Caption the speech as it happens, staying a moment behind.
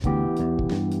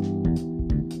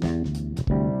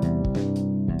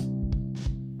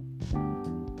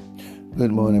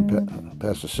Good morning,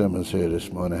 Pastor Simmons here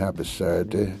this morning. Happy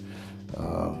Saturday.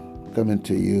 Coming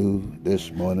to you this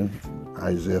morning,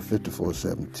 Isaiah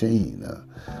 54:17.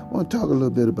 I want to talk a little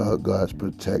bit about God's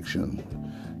protection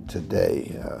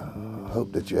today. I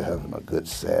hope that you're having a good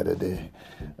Saturday.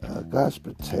 God's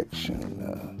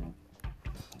protection.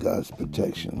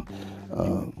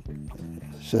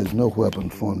 Says, no weapon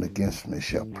formed against me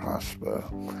shall prosper.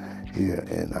 Here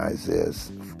in Isaiah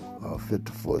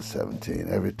 54:17.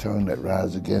 Every tongue that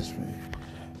rises against me,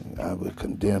 I will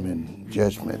condemn in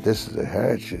judgment. This is a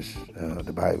heritage,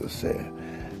 the Bible said,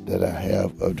 that I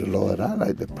have of the Lord. I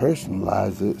like to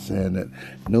personalize it, saying that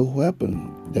no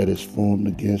weapon that is formed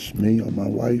against me or my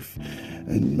wife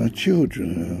and my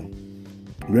children,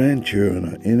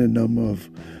 grandchildren, or any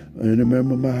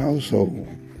member of my household,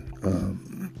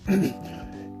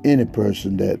 any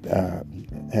person that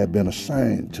have been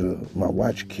assigned to my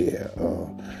watch care or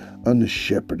under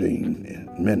shepherding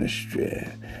ministry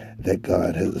that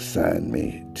God has assigned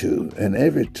me to, and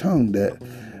every tongue that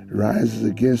rises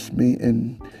against me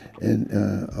and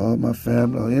all my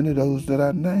family or any of those that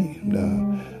I named.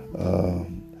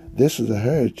 This is a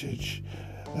heritage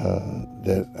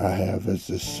that I have as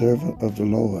the servant of the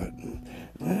Lord.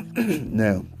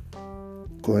 Now,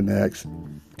 according to Acts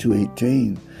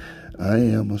 2:18, I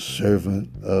am a servant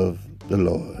of the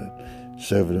Lord,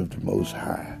 servant of the Most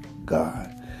High God.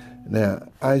 Now,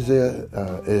 Isaiah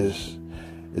is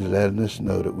letting us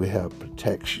know that we have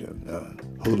protection.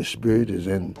 Holy Spirit is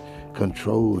in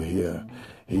control here.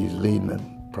 He's leading the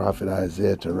prophet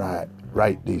Isaiah to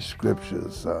write these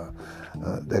scriptures.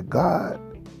 That God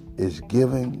is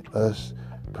giving us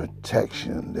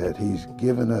protection, that He's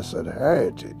given us a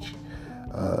heritage.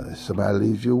 Somebody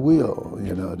leaves your will.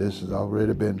 This has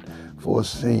already been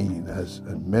foreseen as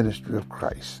a ministry of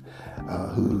Christ,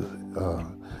 who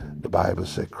the Bible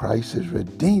said Christ has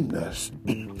redeemed us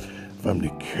from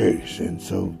the curse. And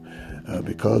so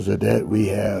because of that, we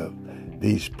have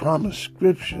these promised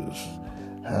scriptures.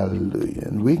 Hallelujah.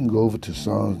 And we can go over to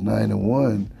Psalms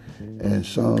 91, and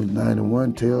Psalms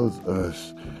 91 tells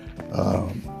us,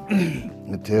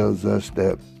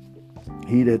 that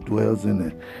he that dwells in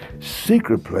the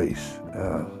secret place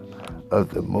of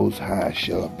the Most High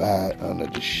shall abide under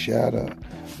the shadow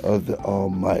of the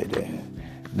Almighty.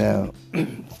 Now,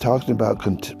 talking about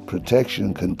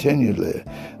protection continually,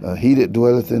 he that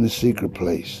dwelleth in the secret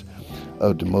place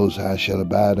of the Most High shall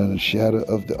abide under the shadow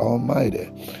of the Almighty.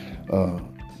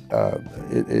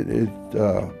 It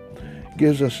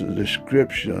gives us a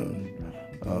description.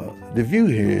 The view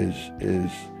here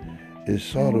is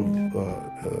sort of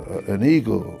an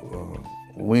eagle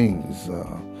wings.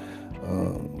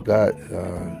 God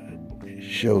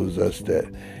shows us that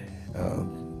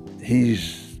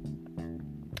He's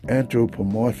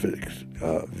anthropomorphic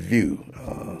view,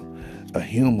 a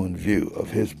human view of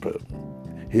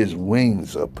his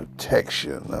wings of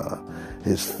protection.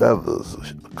 His feathers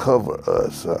cover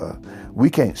us. We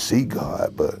can't see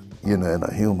God, but in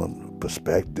a human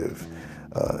perspective,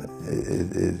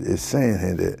 it's saying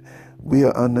here that we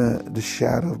are under the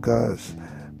shadow of God's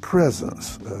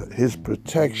presence, His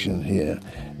protection here.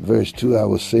 Verse 2, I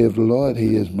will say of the Lord,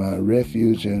 He is my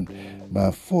refuge and my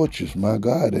fortress, my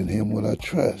God, in Him will I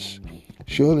trust.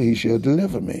 Surely He shall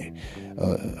deliver me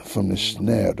from the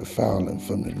snare, the fowling,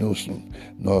 from the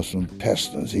noisome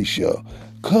pestilence. He shall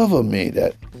cover me,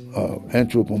 that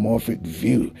anthropomorphic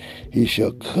view. He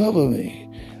shall cover me,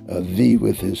 thee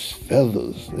with His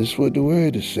feathers. This is what the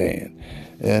word is saying.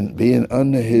 And being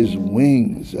under His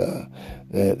wings, that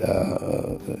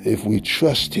if we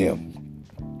trust Him,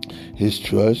 His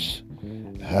trust,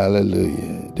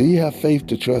 hallelujah. Do you have faith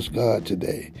to trust God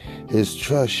today? His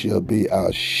trust shall be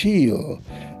our shield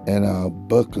and our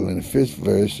buckler. And the fifth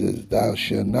verse is, thou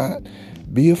shalt not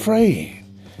be afraid.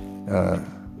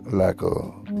 Like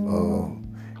a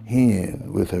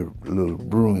hen with her little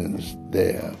bruins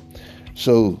there.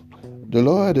 So the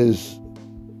Lord is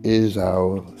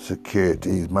our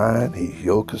security. He's mine. He's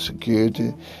your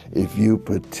security. If you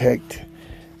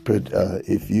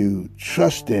if you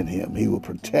trust in Him, He will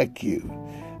protect you.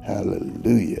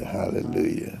 Hallelujah,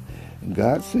 hallelujah. And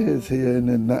God says here in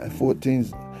the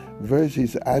 14th verse, He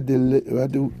said, I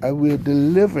will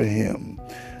deliver him.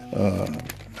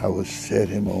 I will set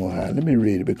him on high. Let me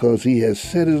read it. Because He has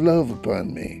set His love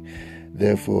upon me,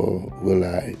 therefore will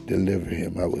I deliver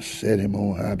him. I will set him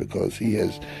on high because he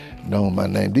has known my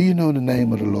name. Do you know the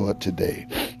name of the Lord today?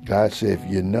 God said, if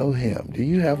you know Him, do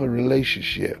you have a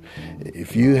relationship?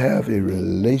 If you have a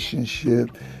relationship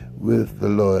with the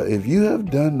Lord, if you have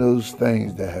done those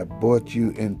things that have brought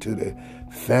you into the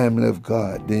family of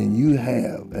God, then you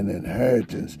have an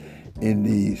inheritance in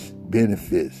these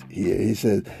benefits here. He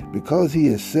says, because he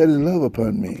has set his love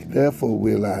upon me, therefore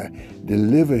will I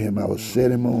deliver him. I will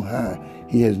set him on high.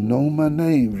 He has known my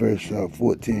name, verse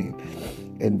 14.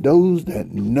 And those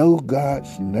that know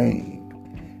God's name,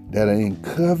 that are in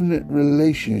covenant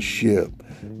relationship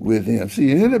with him.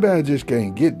 See, anybody just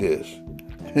can't get this.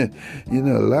 You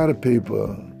know, a lot of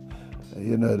people,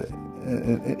 you know,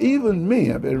 and even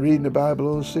me, I've been reading the Bible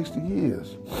over 60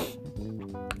 years.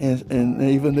 And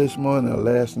even this morning or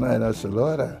last night, I said,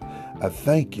 Lord, I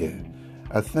thank you.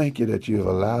 I thank you that you have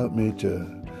allowed me to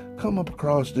come up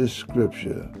across this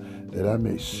scripture, that I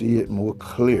may see it more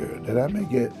clear, that I may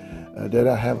get, that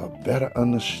I have a better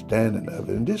understanding of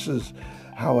it. And this is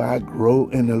how I grow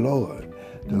in the Lord.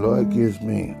 The Lord gives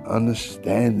me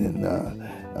understanding,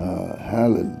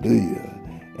 hallelujah,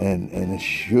 and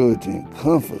assurance and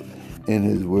comfort in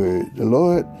his word. The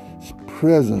Lord's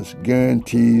presence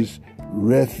guarantees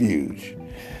refuge.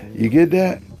 You get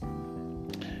that?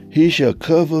 He shall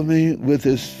cover me with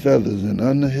his feathers, and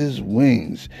under his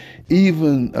wings,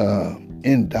 even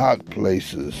in dark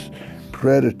places,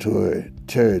 predatory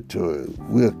territory,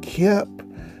 we're kept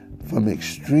from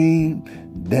extreme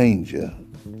danger,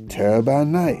 terror by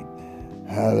night.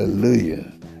 Hallelujah.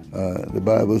 The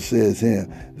Bible says here,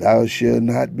 thou shalt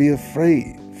not be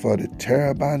afraid for the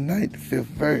terror by night, the 5th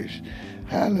verse.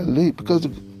 Hallelujah. Because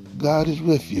God is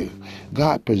with you.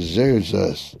 God preserves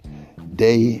us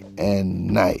day and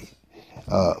night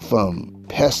from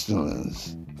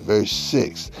pestilence, verse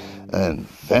 6, and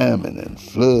famine and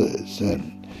floods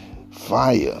and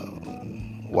fire,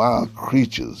 and wild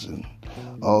creatures, and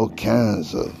all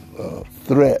kinds of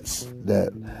threats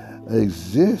that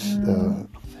exist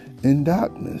in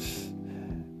darkness.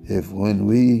 If when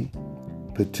we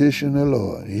petition the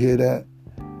Lord, you hear that?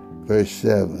 Verse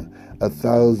 7,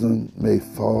 1,000 may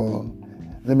fall.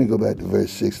 Let me go back to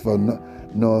verse 6.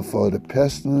 Nor for the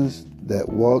pestilence that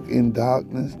walk in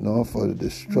darkness, nor for the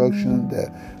destruction that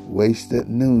waste at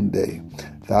noonday.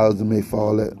 1,000 may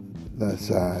fall at thy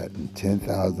side, and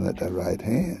 10,000 at thy right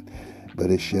hand,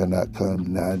 but it shall not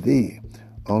come nigh thee.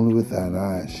 Only with thine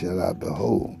eyes shall I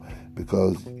behold,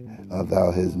 because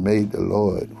thou hast made the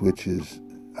Lord, which is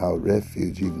our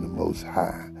refuge, even the Most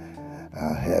High,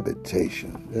 our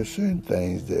habitation. There are certain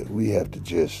things that we have to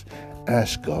just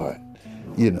ask God.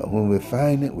 You know, when we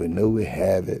find it, we know we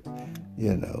have it.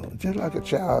 You know, just like a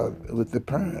child with the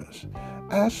parents.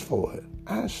 Ask for it.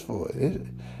 Ask for it.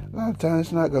 A lot of times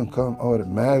it's not going to come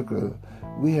automatically.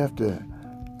 We have to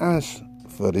ask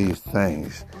for these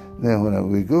things. Now, when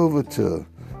we go over to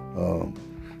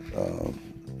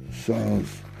Psalms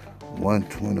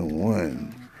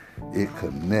 121, it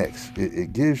connects.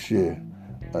 It gives you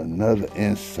another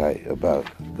insight about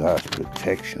God's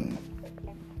protection.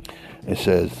 It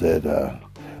says that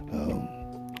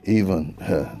even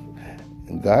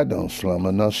God don't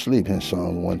slumber nor sleep. In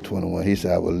Psalm 121, he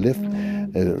said, I will lift,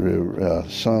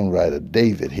 songwriter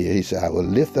David here, he said, I will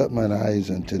lift up mine eyes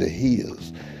unto the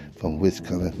hills, from which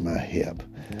cometh my help.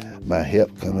 My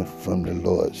help cometh from the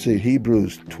Lord. See,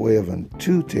 Hebrews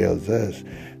 12:2 tells us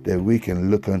that we can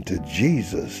look unto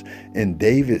Jesus. In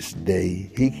David's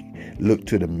day, he looked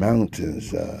to the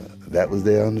mountains. That was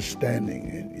their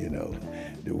understanding, you know,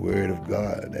 the word of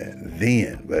God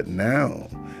then. But now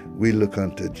we look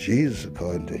unto Jesus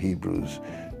according to Hebrews.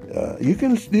 You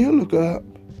can still look up,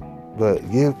 but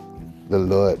give the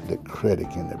Lord the credit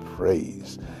and the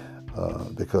praise.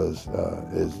 Because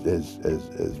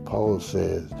as Paul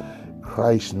says,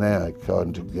 Christ now,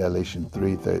 according to Galatians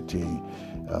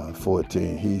 3:13,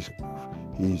 14,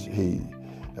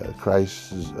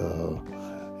 Christ is,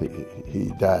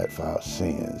 he died for our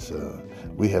sins.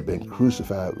 We have been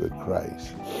crucified with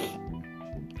Christ.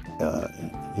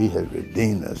 He has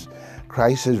redeemed us.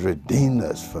 Christ has redeemed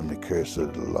us from the curse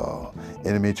of the law.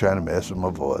 Enemy trying to mess with my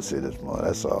voice here this morning,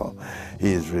 that's all.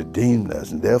 He has redeemed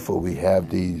us, and therefore we have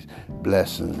these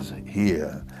blessings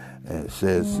here. And it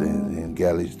says in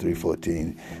Galatians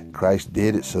 3:14, Christ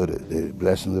did it so that the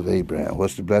blessings of Abraham.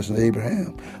 What's the blessing of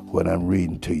Abraham? What I'm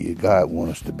reading to you. God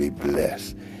wants us to be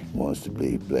blessed. He wants to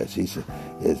be blessed. He said,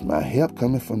 "Is my help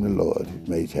coming from the Lord who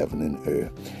made heaven and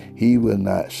earth? He will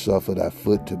not suffer thy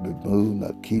foot to be moved,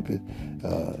 nor keep it.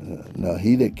 No,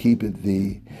 he that keepeth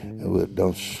thee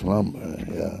don't slumber.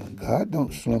 God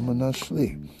don't slumber nor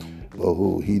sleep.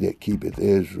 Behold, he that keepeth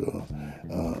Israel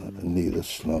neither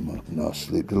slumber nor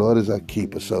sleep." The Lord is our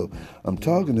keeper. So I'm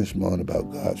talking this morning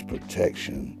about God's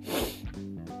protection,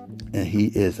 and he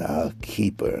is our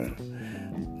keeper.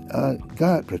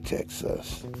 God protects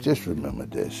us. Just remember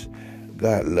this.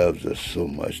 God loves us so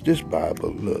much. This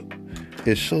Bible, look,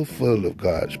 it's so full of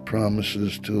God's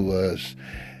promises to us,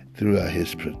 throughout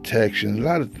his protection. A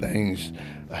lot of things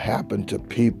happen to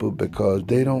people because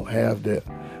they don't have the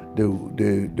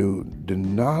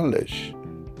knowledge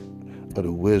or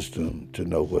the wisdom to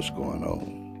know what's going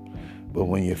on. But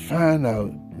when you find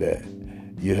out that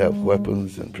you have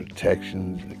weapons and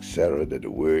protections, etc., that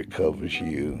the word covers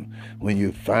you, when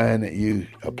you find that, you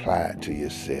apply it to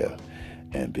yourself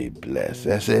and be blessed.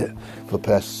 That's it for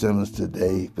Pastor Simmons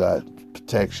today. God's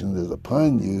protection is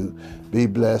upon you. Be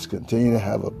blessed. Continue to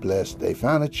have a blessed day.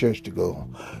 Find a church to go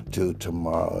to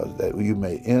tomorrow that you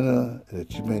may enter,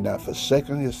 that you may not forsake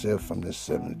yourself from this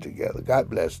assembly together. God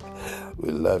bless.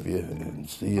 We love you and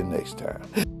see you next time.